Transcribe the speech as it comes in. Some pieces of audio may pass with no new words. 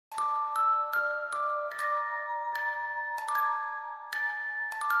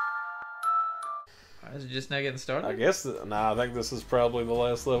Is it just not getting started? I guess. Nah, I think this is probably the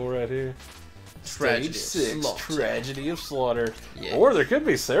last level right here. Tragedy Stage 6, of Slaughter. Tragedy of Slaughter. Yes. Or there could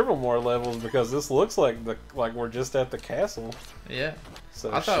be several more levels because this looks like we're just at the castle. Yeah.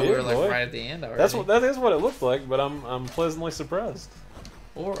 So I thought we were like right at the end already. That is what it looked like, but I'm pleasantly surprised.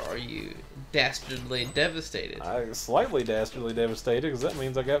 Or are you dastardly devastated? I slightly dastardly devastated because that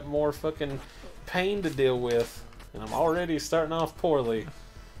means I got more fucking pain to deal with, and I'm already starting off poorly.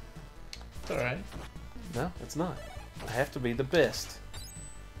 It's alright. No, it's not. I have to be the best.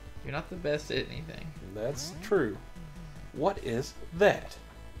 You're not the best at anything. That's true. What is that?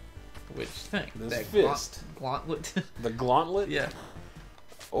 Which thing? This that fist. Gauntlet? The gauntlet? Yeah.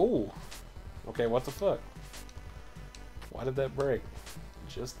 Oh. Okay, what the fuck? Why did that break?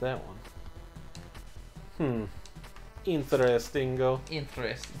 Just that one. Interestingo.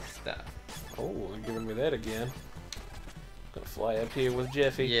 Interesting stuff. Oh, they're giving me that again. Gonna fly up here with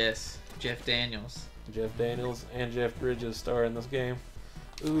Jeffy. Yes. Jeff Daniels. Jeff Daniels and Jeff Bridges star in this game.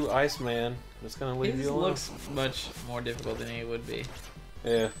 Ooh, Iceman. Just gonna leave His you alone. looks much more difficult than he would be.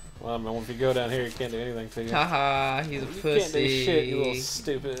 Yeah. Well, I mean, if you go down here, you can't do anything to you. Haha, he's a You pussy. can't do shit, you little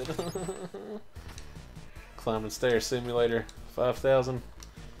stupid. Climbing Stairs Simulator 5000.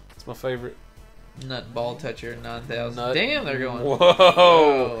 It's my favorite. Nut Ball Toucher 9000. Nut. Damn, they're going. Whoa!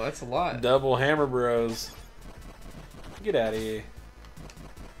 Whoa, that's a lot. Double Hammer Bros. Get out of here.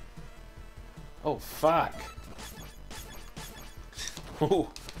 Oh, fuck. Ooh.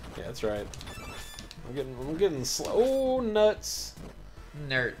 Yeah, that's right. I'm getting slow. Oh, nuts.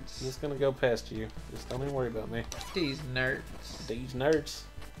 Nerds. I'm just gonna go past you. Just don't even worry about me. These nerds. These nerds.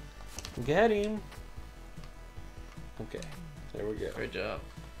 Get him. Okay, there we go. Great job.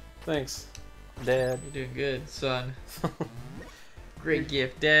 Thanks, Dad. You're doing good, son. Great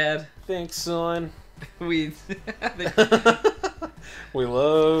gift, Dad. Thanks, son. We. We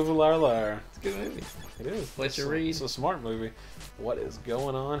love Liar Liar. It's a good movie. It is. Let you read. It's a smart movie. What is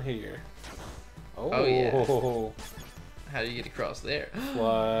going on here? Oh, yeah. How do you get across there?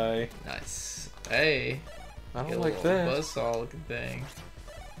 Fly. Nice. Hey. I Get don't a like little that. buzzsaw looking thing.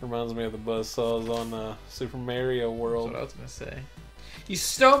 Reminds me of the buzzsaws on Super Mario That's World. what I was gonna say. You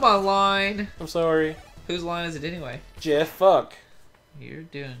stole my line. I'm sorry, Whose line is it anyway? Jeff. Fuck. You're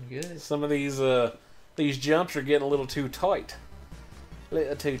doing good. Some of these jumps are getting a little too tight. A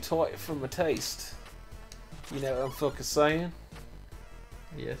little too tight for my taste. You know what I'm fucking saying?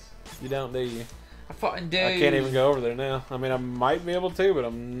 Yes. You don't, do you? I fucking do. I can't even go over there now. I mean, I might be able to, but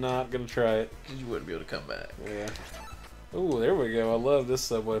I'm not gonna try it. Because you wouldn't be able to come back. Yeah. Ooh, there we go. I love this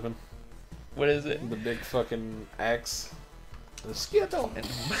sub-weapon. What is it? The big fucking axe. The skittle.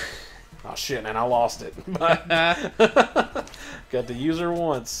 Oh shit, man, I lost it. Got to use her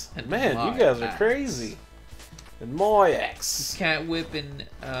once. And Man, my you guys are axe. crazy. And my axe. Cat whipping,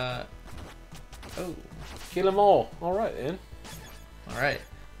 Oh. Kill them all. Alright, then. Alright.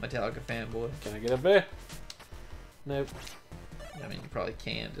 Metallica fanboy. Can I get up there? Nope. I mean, you probably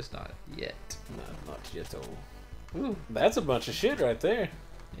can, just not yet. Not yet. Oh. Ooh. That's a bunch of shit right there.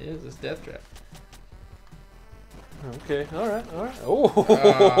 It is this death trap. Okay, alright.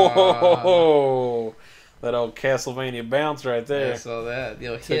 Oh! That old Castlevania bounce right there. I saw that.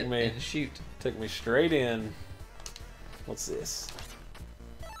 They'll hit and shoot. Took me straight in. What's this?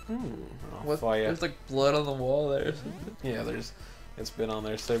 What? There's like blood on the wall there. Yeah, it's been on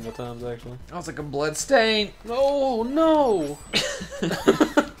there several times actually. Oh, it's like a blood stain. Oh no!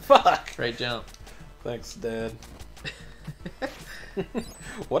 Fuck! Great jump. Thanks, Dad.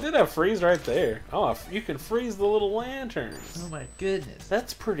 What did I freeze right there? Oh, you can freeze the little lanterns. Oh my goodness.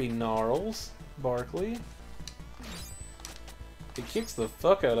 That's pretty gnarls, Barkley. It kicks the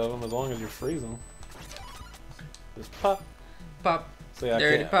fuck out of them as long as you freeze them. Just pop. Pop. See,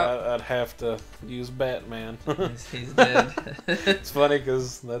 I'd have to use Batman. He's dead. It's funny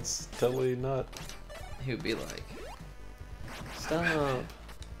because that's totally not. He would be like, stop.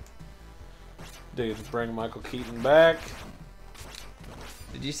 Dude, bring Michael Keaton back.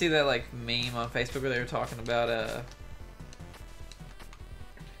 did you see that like meme on Facebook where they were talking about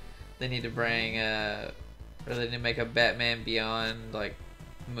they need to bring or they need to make a Batman Beyond like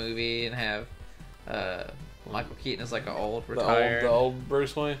movie and have Michael Keaton as like an old retired The old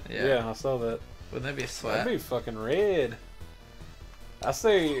Bruce Wayne? Yeah. I saw that. Wouldn't that be a slap? That'd be fucking red. I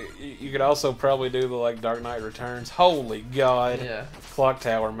say you could also probably do the like Dark Knight Returns. Holy God. Yeah. Clock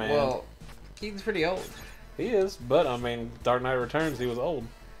Tower, man. Well, Keaton's pretty old. He is, but I mean, Dark Knight Returns, he was old.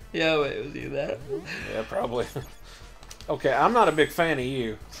 Yeah, wait, was he that? Yeah, probably. Okay, I'm not a big fan of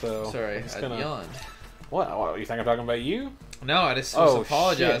you, so... Sorry, I'm just I gonna... yawned. What? You think I'm talking about you? No, I just was Oh,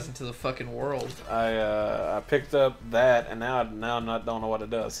 apologizing shit. to the fucking world. I picked up that, and now I'm not don't know what it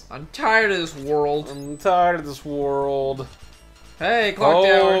does. I'm tired of this world. I'm tired of this world. Hey, clock Oh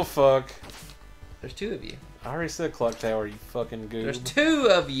tower. fuck! There's two of you. I already said clock tower. You fucking goob. There's two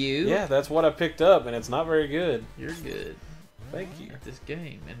of you. Yeah, that's what I picked up, and it's not very good. You're good Thank you. at this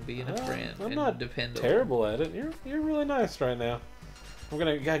game and being a friend. I'm and not dependable. terrible at it. You're really nice right now. You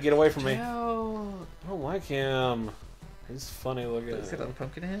gotta get away from me. No. I don't like him. He's funny looking. Is it a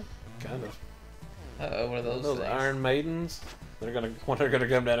pumpkin head? Kind of. Uh-oh, one of those things. Iron Maidens. They're gonna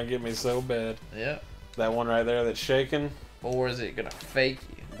come down and get me so bad. Yep. That one right there that's shaking. Or is it gonna fake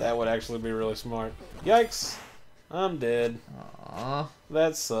you? That would actually be really smart. Yikes! I'm dead. Aww.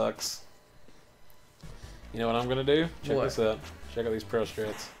 That sucks. You know what I'm gonna do? Check What? this out. Check out these pro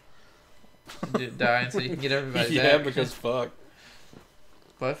strats. Dying so you can get everybody Yeah, back. because fuck.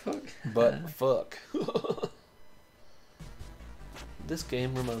 Butt fuck? But fuck. This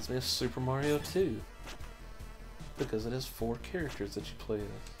game reminds me of Super Mario 2. Because it has 4 characters that you play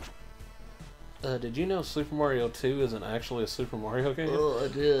as. Did you know Super Mario 2 isn't actually a Super Mario game? Oh, I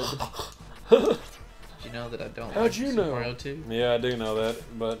did. Did you know that I don't How'd like you Super know? Mario 2? Yeah, I do know that,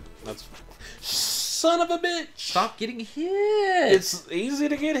 but that's... Son of a bitch! Stop getting hit! It's easy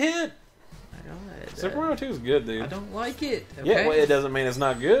to get hit! My God. Super Mario 2 is good, dude. I don't like it. Okay? Yeah, well, it doesn't mean it's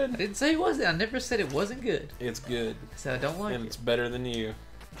not I good. didn't say it wasn't. I never said it wasn't good. It's good. I said I don't like And it. it's better than you.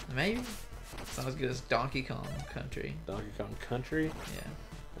 Maybe. It's not as good as Donkey Kong Country. Donkey Kong Country?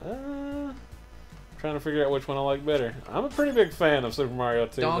 Yeah. Trying to figure out which one I like better. I'm a pretty big fan of Super Mario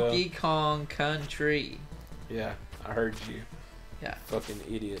 2, Donkey Kong Country. though. Yeah, I heard you. Yeah. Fucking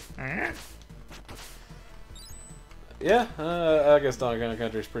idiot. Yeah, Yeah, I guess Donkey Kong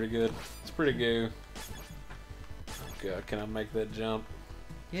Country is pretty good. It's pretty goo. Oh god, can I make that jump?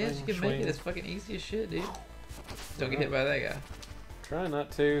 yes, you can Swing. make it. It's fucking easy as shit, dude. Don't get hit by that guy. Try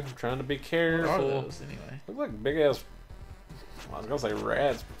not to. I'm trying to be What are careful. those, anyway? Look like big ass. I was gonna say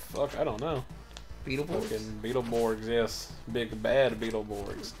rats, but fuck, I don't know. Beetleborgs? Fucking Beetleborgs, yes. Big bad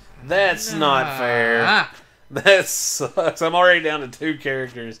Beetleborgs. That's not fair. Ah! That sucks. I'm already down to 2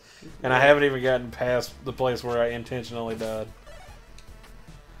 characters, and I haven't even gotten past the place where I intentionally died.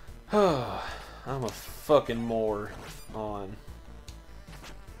 I'm a fucking moron.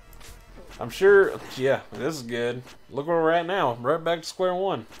 I'm sure, yeah, this is good. Look where we're at now. Right back to square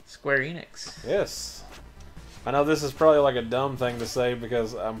one. Square Enix. Yes. I know this is probably like a dumb thing to say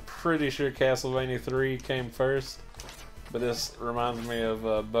because I'm pretty sure Castlevania 3 came first. But this reminds me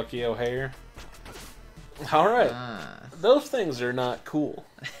of Bucky O'Hare. Alright. Those things are not cool.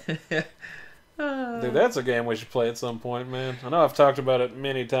 Dude, that's a game we should play at some point, man. I know I've talked about it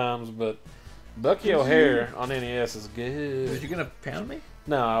many times, but Bucky O'Hare on NES is Was good. you gonna pound me?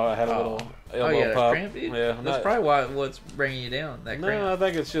 No, I had a little elbow yeah, pop. cramp, dude? Yeah, That's probably what's bringing you down. That cramp. no, I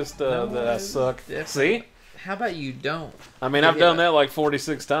think it's just No, that I suck. definitely. See? How about you don't? I mean, Get I've hit done by- that like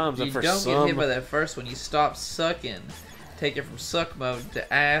 46 times, You and for don't some... get hit by that first one. You stop sucking. Take it from suck mode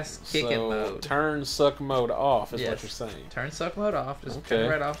to ass kicking so mode. turn suck mode off is what Yes. you're saying. Turn suck mode off. Just Okay. turn it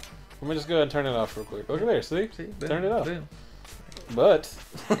right off. Let me just go ahead and turn it off real quick. Look at there, see? See? Boom, Turn it off. Boom. But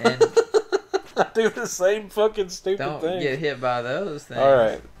And I do the same fucking stupid don't thing. get hit by those things.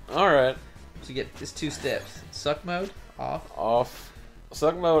 Alright. So you get it's 2 steps. Suck mode off, Off.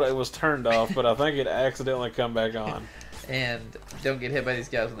 Suck mode, it was turned off, but I think it accidentally come back on and don't get hit by these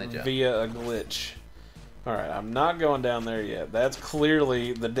guys when they jump. via a glitch. Alright, I'm not going down there yet. That's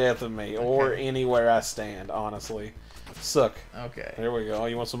clearly the death of me, or Okay. anywhere I stand, honestly. Suck. Okay. There we go. Oh,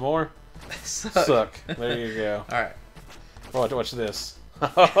 you want some more? Suck. Suck. There you go. All right. Watch this.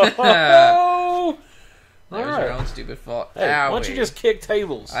 That was your own stupid fault. Hey, why don't you Owie. just kick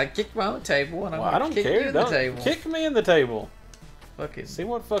tables? I kicked my own table and I'm Well, I gonna don't kick care. you in the Don't table. kick me in the table. Fucking. See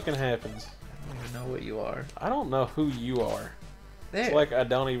what fucking happens. I don't even know what you are. I don't know who you are. There. It's like I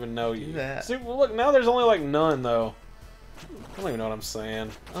don't even know you. Do that. See, well, look, now there's only like none though. I don't even know what I'm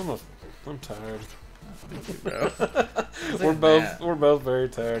saying. I'm tired. Bro. We're both very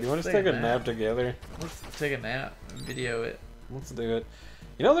tired. You want to Let's take take a a nap nap. together? Let's take a nap and video it. Let's do it.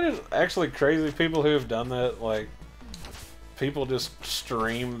 You know, there's actually crazy people who have done that. Like, people just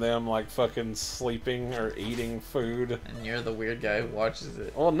stream them like fucking sleeping or eating food. And you're the weird guy who watches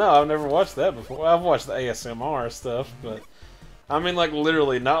it. Well, no, I've never watched that before. I've watched the ASMR stuff, but I mean, like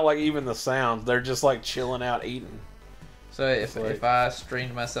literally, not like even the sounds. They're just like chilling out eating. So if like- if I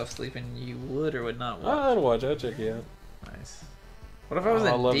streamed myself sleeping, you would or would not watch? I'd watch. I'd check you out. Nice. What if I was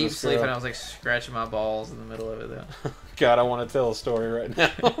in deep this sleep girl. and I was like scratching my balls in the middle of it though? God, I want to tell a story right now.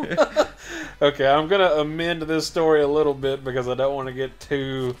 Okay, I'm going to amend this story a little bit because I don't want to get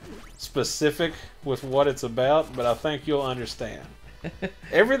too specific with what it's about, but I think you'll understand.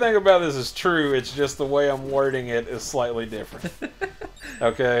 Everything about this is true, it's just the way I'm wording it is slightly different.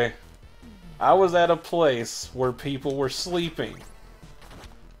 Okay? I was at a place where people were sleeping.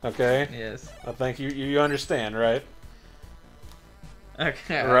 Okay? Yes. I think you understand, right?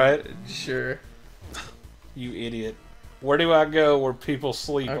 Okay. Right? Sure. You idiot. Where do I go where people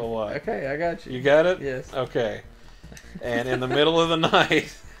sleep a lot? Okay, I got you. You got it? Yes. Okay. And in the middle of the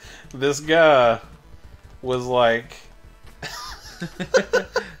night, this guy was like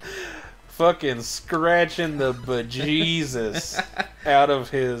fucking scratching the bejesus out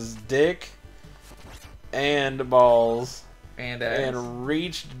of his dick and balls and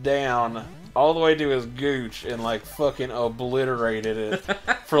reached down all the way to his gooch and like fucking obliterated it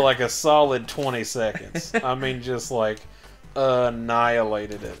for like a solid 20 seconds. I mean, just like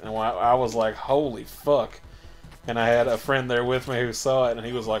annihilated it. And I was like, holy fuck. And I had a friend there with me who saw it, and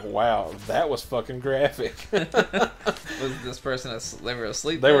he was like, wow, that was fucking graphic. Was this person they were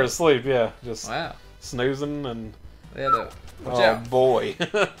asleep? They were asleep, yeah. Just wow. Snoozing and... They had to... Watch oh, out. boy.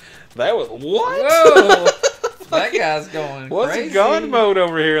 That was... What? Whoa! That guy's going What's crazy. God mode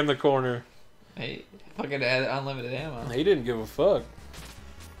over here in the corner? He fucking had unlimited ammo. He didn't give a fuck.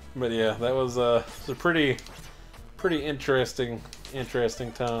 But yeah, that was a pretty interesting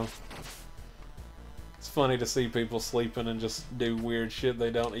time. It's funny to see people sleeping and just do weird shit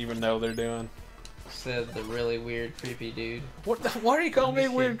they don't even know they're doing. Said the really weird, creepy dude. Why are you calling me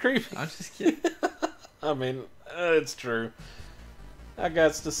weird, creepy? I'm just kidding. I mean, it's true. I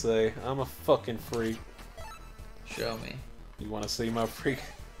got to say, I'm a fucking freak. Show me. You want to see my freak?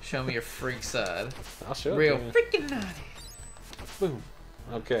 Show me your freak side. I'll show Real it to you. freaking naughty. Boom.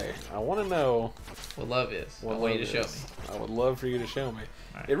 Okay, I want to know what love is. I what want you love to show is. me. I would love for you to show me.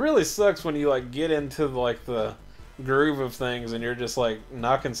 Right. It really sucks when you like get into like the groove of things and you're just like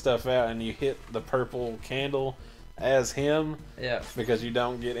knocking stuff out and you hit the purple candle as him. Yeah. Because you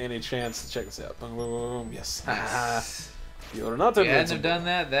don't get any chance to check this out. Boom, boom, boom, boom. Yes. Nice. You would have not If you hadn't have done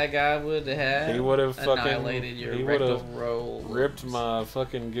that, that guy would have. He would have annihilated your he rectal would've roll. ripped my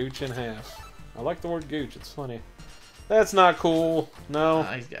fucking gooch in half. I like the word gooch. It's funny. That's not cool. No.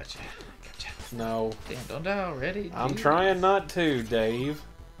 He's got you. No. Damn, don't die already. I'm Jeez. trying not to, Dave.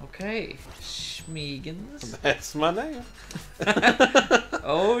 Okay. Schmeegans. That's my name.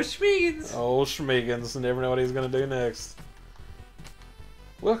 Oh, Schmeegans. Oh, Schmeegans. Never know what he's going to do next.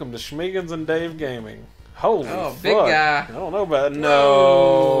 Welcome to Schmeegans and Dave Gaming. Holy fuck. Big guy. I don't know about it.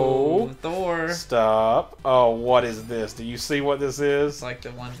 No. Whoa, Thor. Stop. Oh, what is this? Do you see what this is? It's like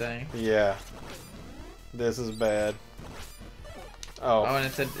the one thing. Yeah. This is bad. Oh, and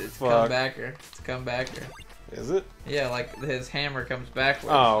it's fuck. comebacker. It's a comebacker. Is it? Yeah, like his hammer comes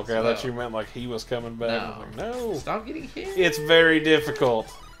backwards. Oh, okay. I well. thought you meant like he was coming back. I was like, no. Stop getting hit. It's very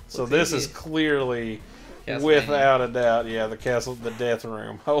difficult. So What's this easy? is clearly, Castlevania. without a doubt, yeah, the death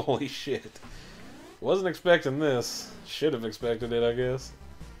room. Holy shit. Wasn't expecting this. Should have expected it, I guess.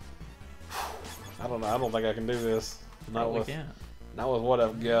 I don't know. I don't think I can do this. Not with what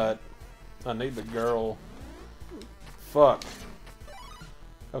I've got. I need the girl. Fuck.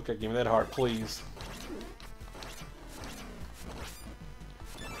 Okay, give me that heart, please.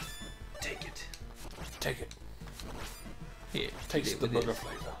 Take it. Take it. Here. Taste the booger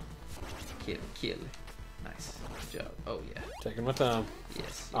flavor. Kill it. Nice. Good job. Oh, yeah. Taking my time.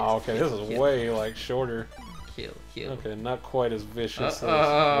 Yes. Oh, okay. This is way, like, shorter. Kill. Okay, not quite as vicious as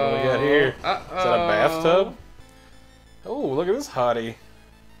Uh-oh. what we got here. Is Uh-oh. that a bathtub? Oh, look at this hottie.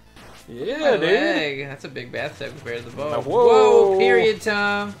 Yeah, dude. Leg. That's a big bathtub compared to the bow. Now, whoa. Period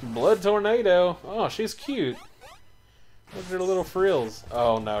time. Blood tornado. Oh, she's cute. Look at her little frills.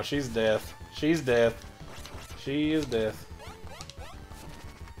 Oh, no, she's death. She's death. She is death.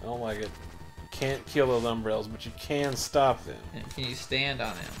 I don't like it. You can't kill those umbrellas, but you can stop them. And can you stand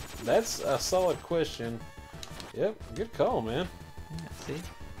on him? That's a solid question. Yep, good call, man. Yeah, see?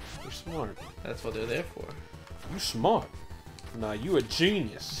 You're smart. That's what they're there for. You smart. Nah, you a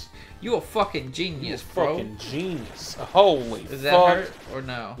genius. You a fucking genius, You bro. fucking genius. Holy Does that fuck. hurt or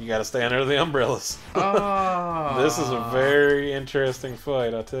no? You gotta stay under the umbrellas. Oh. This is a very interesting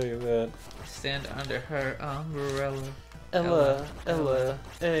fight, I'll tell you that. Stand under her umbrella. Ella,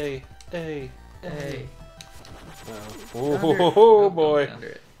 hey. Oh, boy.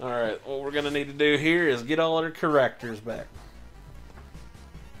 Alright, what we're gonna need to do here is get all our characters back.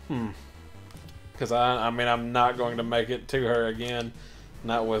 Because I mean, I'm not going to make it to her again.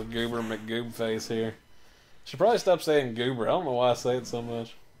 Not with Goober McGoobface here. Should probably stop saying goober. I don't know why I say it so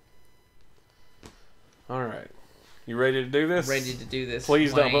much. Alright. You ready to do this? Ready to do this.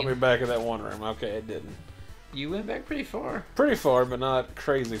 Please don't put Wayne. me back in that one room. Okay, it didn't. You went back pretty far. Pretty far, but not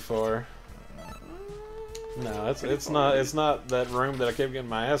crazy far. No, it's not that room that I kept getting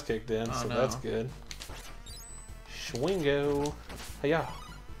my ass kicked in, so no. that's good. Schwingo. Hey-ya. You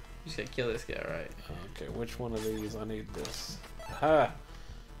just gotta kill this guy, right? Okay, which one of these? I need this. Ha!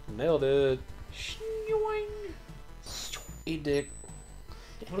 Nailed it. Shwing. Eat dick.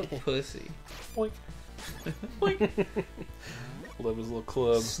 What a pussy. Boink. Boink. Love his little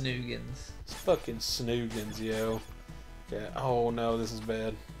club. Snoogans. It's fucking snoogans, yo. Okay. Oh no, this is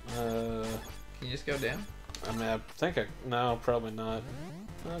bad. Can you just go down? I mean, I think no, probably not.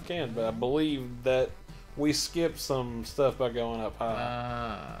 I can, but I believe that we skipped some stuff by going up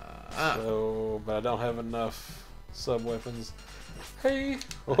high. So, but I don't have enough sub weapons. Hey,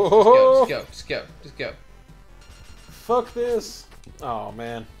 Just go. Just go. Just go. Fuck this! Oh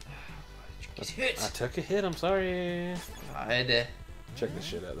man, Get hit. I took a hit. I'm sorry. I had to. Check this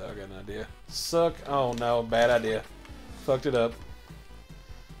shit out though. I got an idea. Suck. Oh no, bad idea. Fucked it up.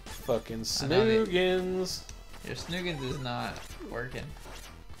 Fucking snoogans. Your snoogans is not working.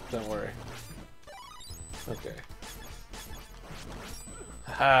 Don't worry. Okay.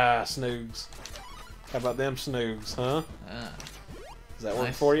 Ha, snoogs. How about them snoogs, huh? Is that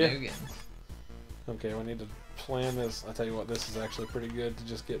one for you? Snoogans. Okay, we need to plan this. I tell you what, this is actually pretty good to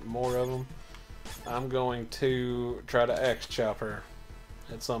just get more of them. I'm going to try to X chop her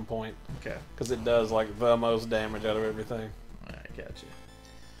at some point. Okay. Because it does like the most damage out of everything. Alright, gotcha.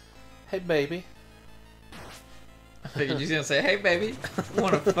 Hey, baby. I figured you was gonna say, hey baby,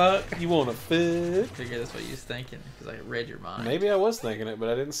 wanna fuck? You wanna fuck? I figured that's what you was thinking, because I read your mind. Maybe I was thinking it, but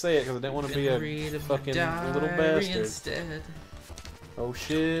I didn't say it because I didn't want to be a fucking little bastard. Instead. Oh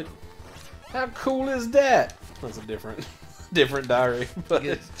shit. How cool is that? That's a different diary. But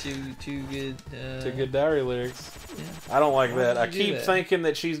Too good. Too good diary lyrics. Yeah. I don't like Why that. would I you do keep that? thinking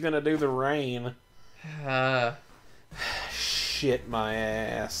that she's gonna do the rain. Shit my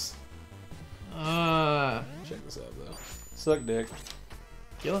ass. Check this out though. Suck dick.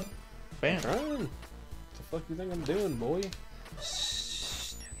 Kill him. Bam. Trying. What the fuck you think I'm doing, boy?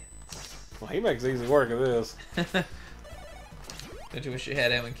 Well, he makes easy work of this. Don't you wish you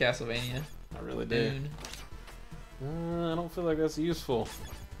had him in Castlevania? I really do. I don't feel like that's useful.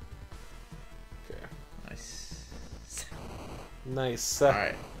 Okay. Nice. Nice.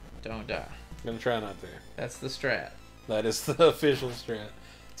 Alright. Don't die. I'm gonna try not to. That's the strat. That is the official strat.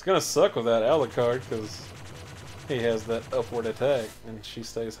 It's gonna suck without Alucard because he has that upward attack and she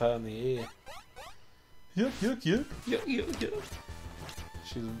stays high in the air. Yuck, yuck, yuck. Yuck, yuck, yuck.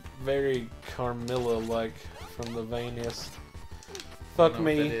 She's very Carmilla-like from the veiniest. Fuck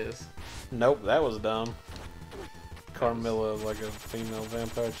me. That is. Nope, that was dumb. Carmilla, like a female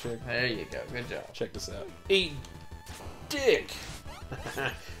vampire chick. There you go. Good job. Check this out. Eat dick.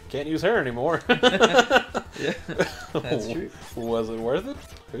 Can't use her anymore. Yeah, that's true. Was it worth it?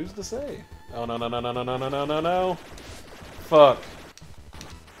 Who's to say? Oh no no no no no no no no no no. Fuck.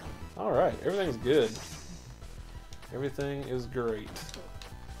 Alright, everything's good. Everything is great.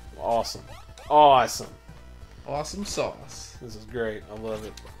 Awesome. Awesome. Awesome sauce. This is great. I love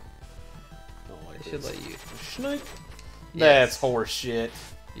it. I don't like I should this. let you. Snake. Yes. That's horse shit.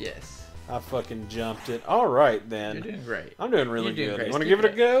 Yes. I fucking jumped it. Alright then. You're doing great. I'm doing really You're doing good. great. You want to Keep give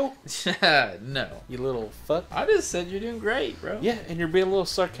it a go? No. You little fuck. I just said you're doing great, bro. Yeah, and you're being a little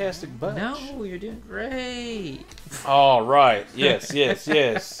sarcastic bunch. No, you're doing great. Alright. Yes, yes,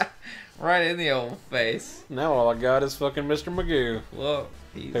 yes. Right in the old face. Now all I got is fucking Mr. Magoo. Well,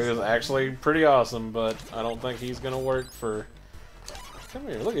 he's... Who is actually pretty awesome, but I don't think he's gonna work for... Come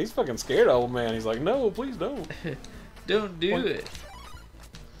here, look, he's fucking scared, old man. He's like, no, please don't. Don't do it.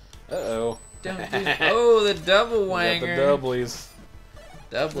 Uh-oh. Don't do it. Oh, the double We got wanger. the doublies.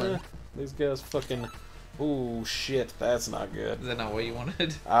 Dublin. These guys fucking... Ooh, shit, that's not good. Is that not what you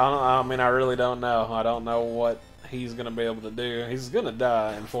wanted? I don't know, I mean, I really don't know. I don't know what he's gonna be able to do. He's gonna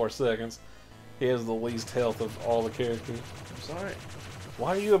die in 4 seconds. He has the least health of all the characters. I'm sorry.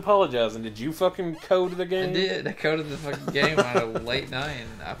 Why are you apologizing? Did you fucking code the game? I did. I coded the fucking game on a late night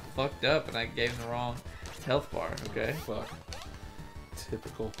and I fucked up and I gave him the wrong health bar, okay? Fuck.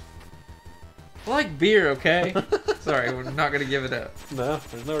 Typical. I like beer, okay? Sorry, we're not gonna give it up. No,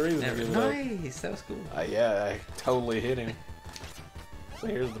 there's no reason Never. to give it up. Nice, that was cool. Yeah, I totally hit him. So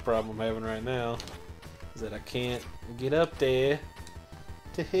here's the problem I'm having right now. Is that I can't get up there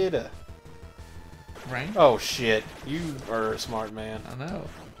to hit her. Right? Oh shit, you are a smart man. I know.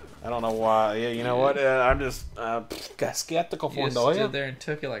 I don't know why. Yeah, you know what? I'm just got skeptical for You just stood there and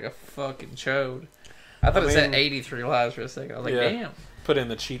took it like a fucking chode. I thought it said 83 lives for a second. I was like, damn. Put in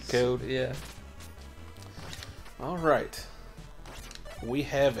the cheat code. Yeah. All right. We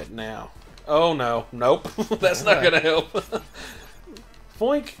have it now. Oh, no. Nope. That's not going to help.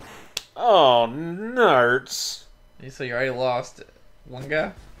 Foink. Oh, nerds. So you already lost one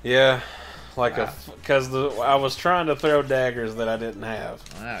guy? Yeah. Like because I was trying to throw daggers that I didn't have.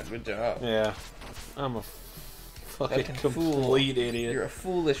 Wow, good job. Yeah. I'm a fucking complete idiot. You're a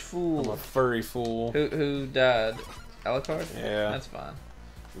foolish fool. I'm a furry fool. Who died? Alucard? Yeah. That's fine.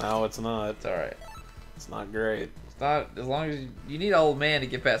 No, it's not. It's alright. It's not great. It's not, as long as you need an old man to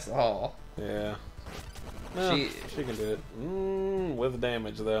get past the hall. Yeah. No, she can do it. With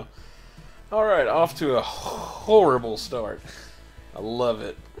damage, though. Alright, off to a horrible start. I love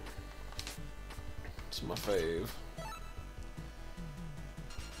it. It's my fave.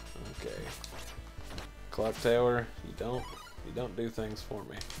 Okay. Clock Tower, you don't do things for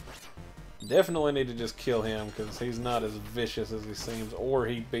me. Definitely need to just kill him because he's not as vicious as he seems, or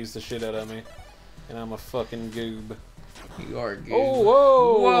he beats the shit out of me, and I'm a fucking goob. You are a goob. Oh,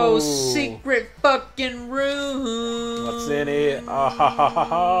 whoa! Whoa, secret fucking room! What's in it? Ah ha ha ha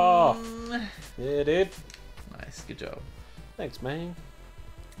ha! Yeah, dude. Nice, good job. Thanks, man.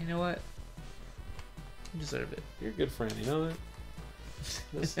 You know what? You deserve it. You're a good friend, you know that?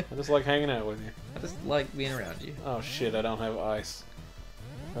 I just like hanging out with you. I just like being around you. Oh shit, I don't have ice.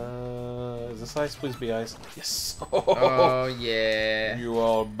 Is this ice? Please be ice. Yes! Oh, yeah. You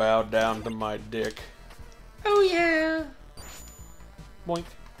all bow down to my dick. Oh, yeah. Boink.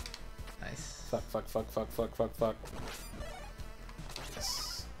 Nice. Fuck.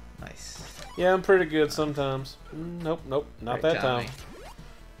 Yes. Nice. Yeah, I'm pretty good sometimes. Nope. Not Great that timing. time.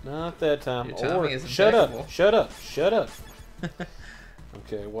 Not that time. Your timing is shut impeccable. up.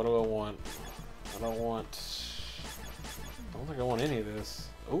 Okay, what do I want? I don't think I want any of this.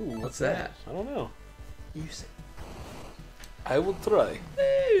 Ooh, what's that? I don't know. You say. I will try.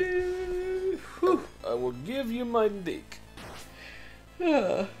 I will give you my dick.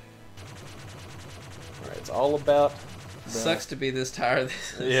 Alright, it's all about... Sucks to be this tired.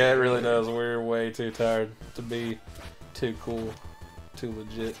 Yeah, it really does. We're way too tired to be too cool, too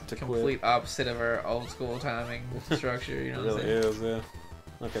legit to Complete quit. opposite of our old school timing structure, you know It what I'm really saying? is,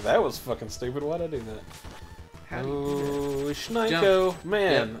 yeah. Okay, that was fucking stupid. Why'd I do that? How do you do Oh, Schneiko.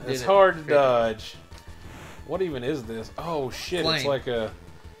 Man, Yep, it's did it. hard to Great job. dodge. What even is this? Oh shit, Flame. it's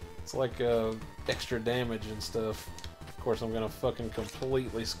like a extra damage and stuff. Of course I'm gonna fucking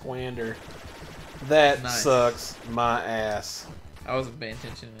completely squander. That Nice. sucks my ass. I wasn't paying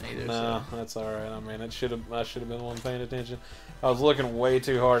attention either. No, So. that's alright. I mean, I should have been the one paying attention. I was looking way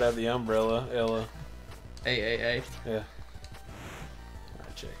too hard at the umbrella, Ella. A. Yeah.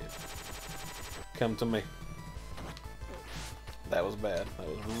 Alright, check it. Come to me. That was bad. That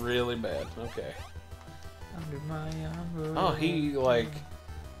was really bad. Okay. Under my umbrella. Oh,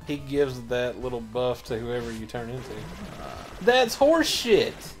 he gives that little buff to whoever you turn into. That's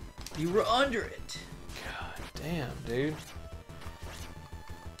horseshit! You were under it. God damn, dude.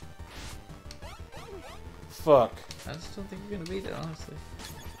 Fuck. I just don't think you're gonna beat it, honestly.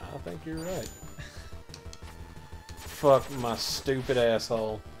 I think you're right. Fuck my stupid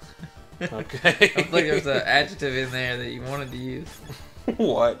asshole. Okay. I feel like there's an adjective in there that you wanted to use.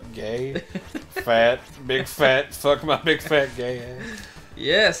 What? Gay? Fat? Big fat? Fuck my big fat gay ass.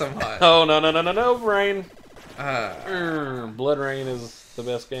 Yes, I'm hot. Oh, no, Rain. Ah. Blood Rain is the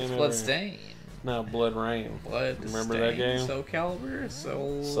best game ever. Bloodstained. No, Blood Rain. Remember that game? Soul Calibur,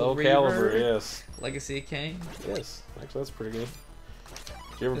 Soul Reaver, Calibur, yes. Legacy of Kain. Yes, actually that's pretty good.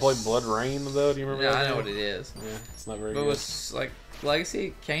 Did you ever play Blood Rain though? Do you remember Yeah, that I know game? what it is. Yeah, it's not very But good. was like Legacy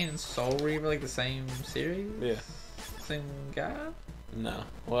of Kain and Soul Reaver like the same series? Yeah. Same guy? No.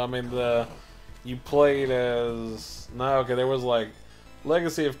 Well, I mean, you played as... No, okay, there was like...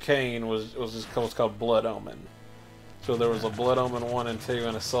 Legacy of Kain was just called Blood Omen. So there was a Blood Omen 1 and 2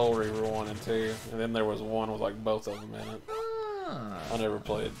 and a Soul Reaver 1 and 2. And then there was one with like both of them in it. I never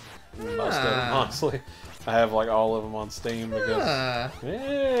played most of them, honestly. I have like all of them on Steam because...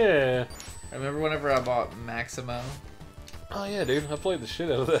 Yeah! I remember whenever I bought Maximo. Oh yeah, dude. I played the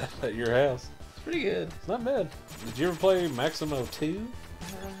shit out of that at your house. It's pretty good. It's not bad. Did you ever play Maximo 2?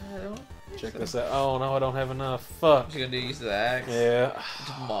 I don't Check so. this out. Oh no, I don't have enough. Fuck. What you gonna do? Use the axe? Yeah.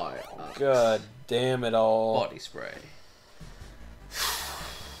 My God damn it all. body spray.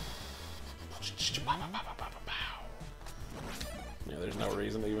 Yeah, there's no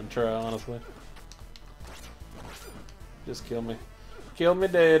reason to even try, honestly. Just kill me. Kill me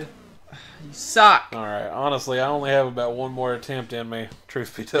dead. You suck. All right. Honestly, I only have about one more attempt in me.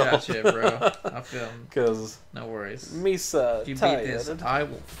 Truth be told. Gotcha, bro. I feel. Because No worries. Misa If you tired. beat this, I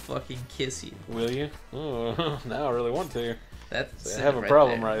will fucking kiss you. Will you? Oh, now I really want to. That's. See, I have a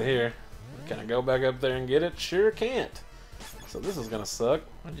problem right here. Can I go back up there and get it? Sure can't. So this is gonna suck.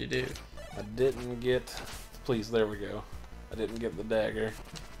 What'd you do? I didn't get. Please, there we go. I didn't get the dagger.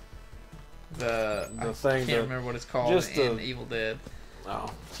 I thing. can't remember what it's called just in Evil Dead. Oh,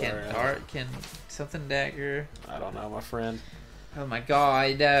 sorry. Can something dagger? I don't know, my friend. Oh my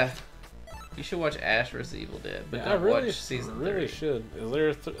god. You should watch Ash vs. Evil Dead, but Yeah, don't watch season 3. I really should. Is there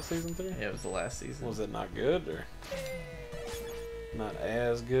a season 3? Yeah, it was the last season. Was it not good or not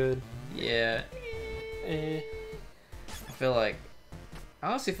as good? Yeah. I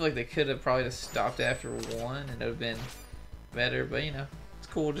honestly feel like they could have probably just stopped after 1 and it would have been better, but you know, it's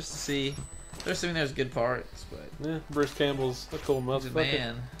cool just to see. There's something there's good parts, but Yeah, Bruce Campbell's a cool motherfucker. he's a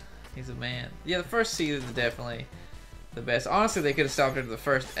man. He's a man. Yeah, the first season is definitely the best. Honestly, they could have stopped after the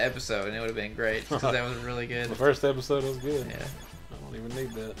first episode and it would have been great because that was really good. The first episode was good. Yeah. I don't even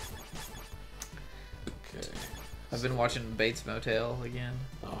need that. Okay. I've been watching Bates Motel again.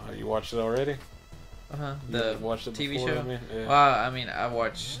 Oh, you watched it already? The You watched it TV before show. me? Yeah. Well, I mean, I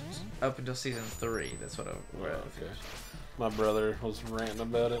watched up until season 3. That's what I read. Okay. My brother was ranting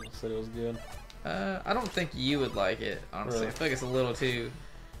about it. Said it was good. I don't think you would like it, honestly. Really? I feel like it's a little too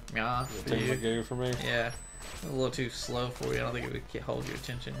for Too you. magoo for me. Yeah, a little too slow for you. I don't think it would hold your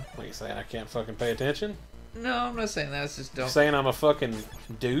attention. What are you saying? I can't fucking pay attention? No, I'm not saying that. It's just You don't. saying I'm a fucking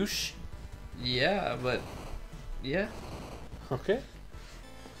douche? Yeah, but yeah. Okay.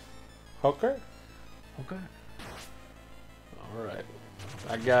 Okay. Okay. Alright.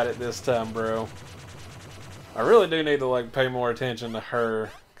 I got it this time, bro. I really do need to like pay more attention to her.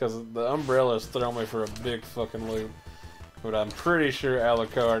 Because the umbrellas throw me for a big fucking loop. But I'm pretty sure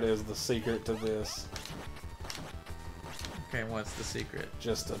Alucard is the secret to this. Okay, what's the secret?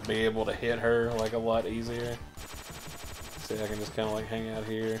 Just to be able to hit her like a lot easier. See, I can just kind of like hang out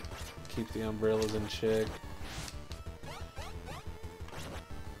here. Keep the umbrellas in check.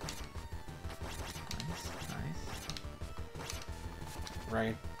 Nice.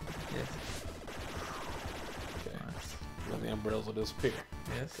 Right? Yes. Okay. Nice. Then the umbrellas will disappear.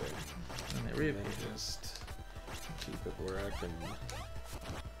 Yes. Okay. And they And reappear. then just keep it where I can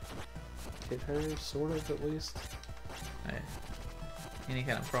hit her, sort of, at least. Hey, any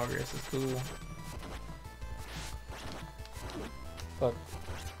kind of progress is cool. Fuck.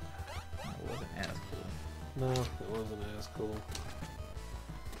 It wasn't as cool. No, it wasn't as cool.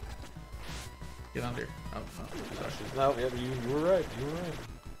 Get under. Oh, sorry. No, yeah, you were right. You were right.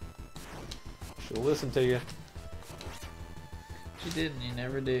 She'll listen to you. She didn't. You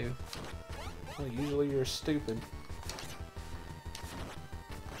never do. Well, usually you're stupid.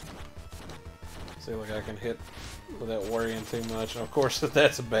 See, like I can hit without worrying too much. Of course,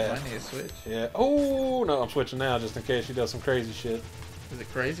 that's a bad. I need to switch. Yeah. Oh no, I'm switching now just in case she does some crazy shit. Is it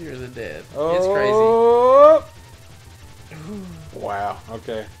crazy or is it dead? Oh. It's crazy. Wow.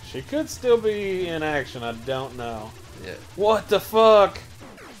 Okay. She could still be in action. I don't know. Yeah. What the fuck?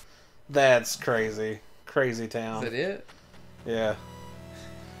 That's crazy. Crazy town. Is that it? Yeah.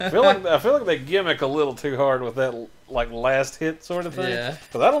 I feel like they gimmick a little too hard with that like last hit sort of thing. Yeah.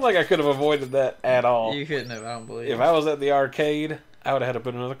 Because I don't think I could have avoided that at all. You couldn't have. I don't believe. If I was at the arcade, I would have had to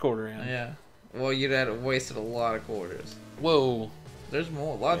put another quarter in. Yeah. Well, you'd have wasted a lot of quarters. Whoa. There's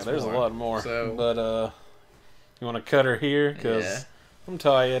more. Lots Yeah, there's more. a lot more. So, But you want to cut her here because Yeah. I'm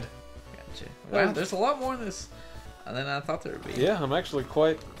tired. gotcha. Wow, there's a lot more in this than I thought there would be. Yeah, I'm actually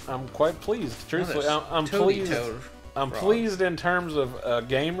quite pleased. Truthfully, I'm pleased. Toad I'm frogs. pleased in terms of a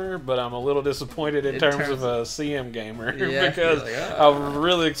gamer, but I'm a little disappointed in terms of a CM gamer Yeah, because you're like, I was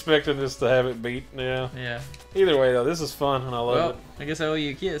really expecting this to have it beat. Yeah. Yeah. Either way, though, this is fun and I love Well, it. I guess I owe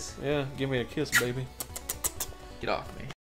you a kiss. Yeah, give me a kiss, baby. Get off me.